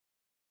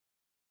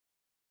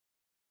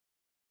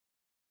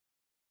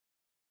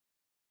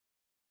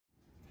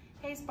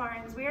Hey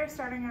Spartans, we are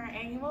starting our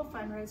annual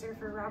fundraiser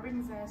for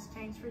Robin's Nest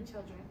Change for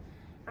Children.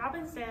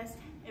 Robin's Nest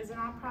is a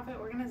nonprofit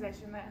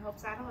organization that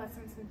helps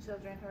adolescents and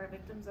children who are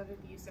victims of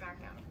abuse in our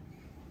county.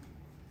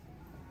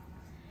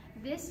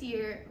 This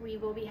year, we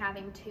will be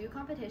having 2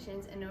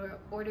 competitions in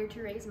order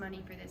to raise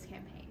money for this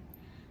campaign.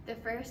 The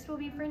first will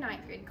be for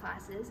 9th grade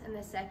classes and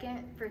the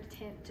second for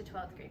 10th to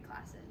 12th grade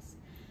classes.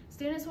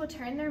 Students will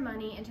turn their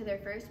money into their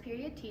first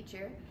period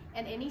teacher,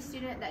 and any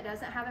student that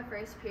doesn't have a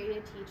first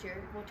period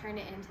teacher will turn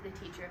it into the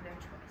teacher of their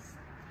choice.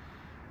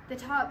 The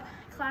top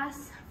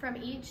class from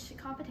each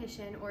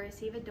competition will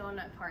receive a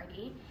donut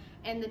party,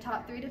 and the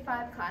top 3 to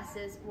 5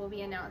 classes will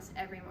be announced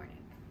every morning.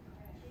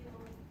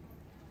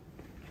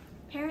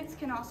 Parents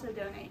can also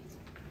donate.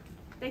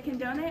 They can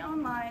donate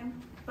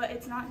online, but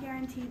it's not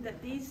guaranteed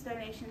that these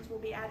donations will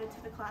be added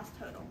to the class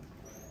total.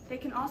 They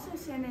can also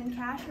send in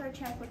cash or a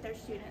check with their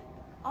student.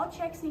 All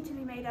checks need to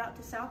be made out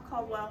to South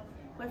Caldwell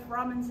with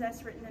Robin's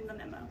Nest written in the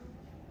memo.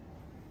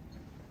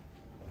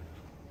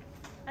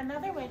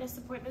 Another way to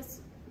support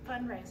this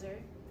fundraiser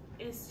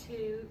is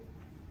to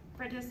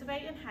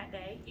participate in Hat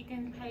Day. You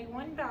can pay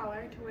 $1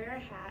 to wear a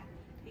hat.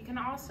 You can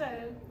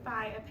also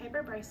buy a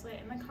paper bracelet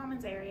in the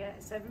Commons area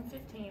at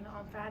 7:15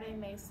 on Friday,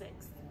 May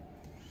 6th.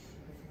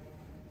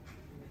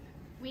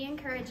 We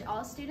encourage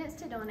all students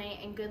to donate,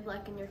 and good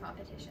luck in your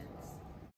competitions.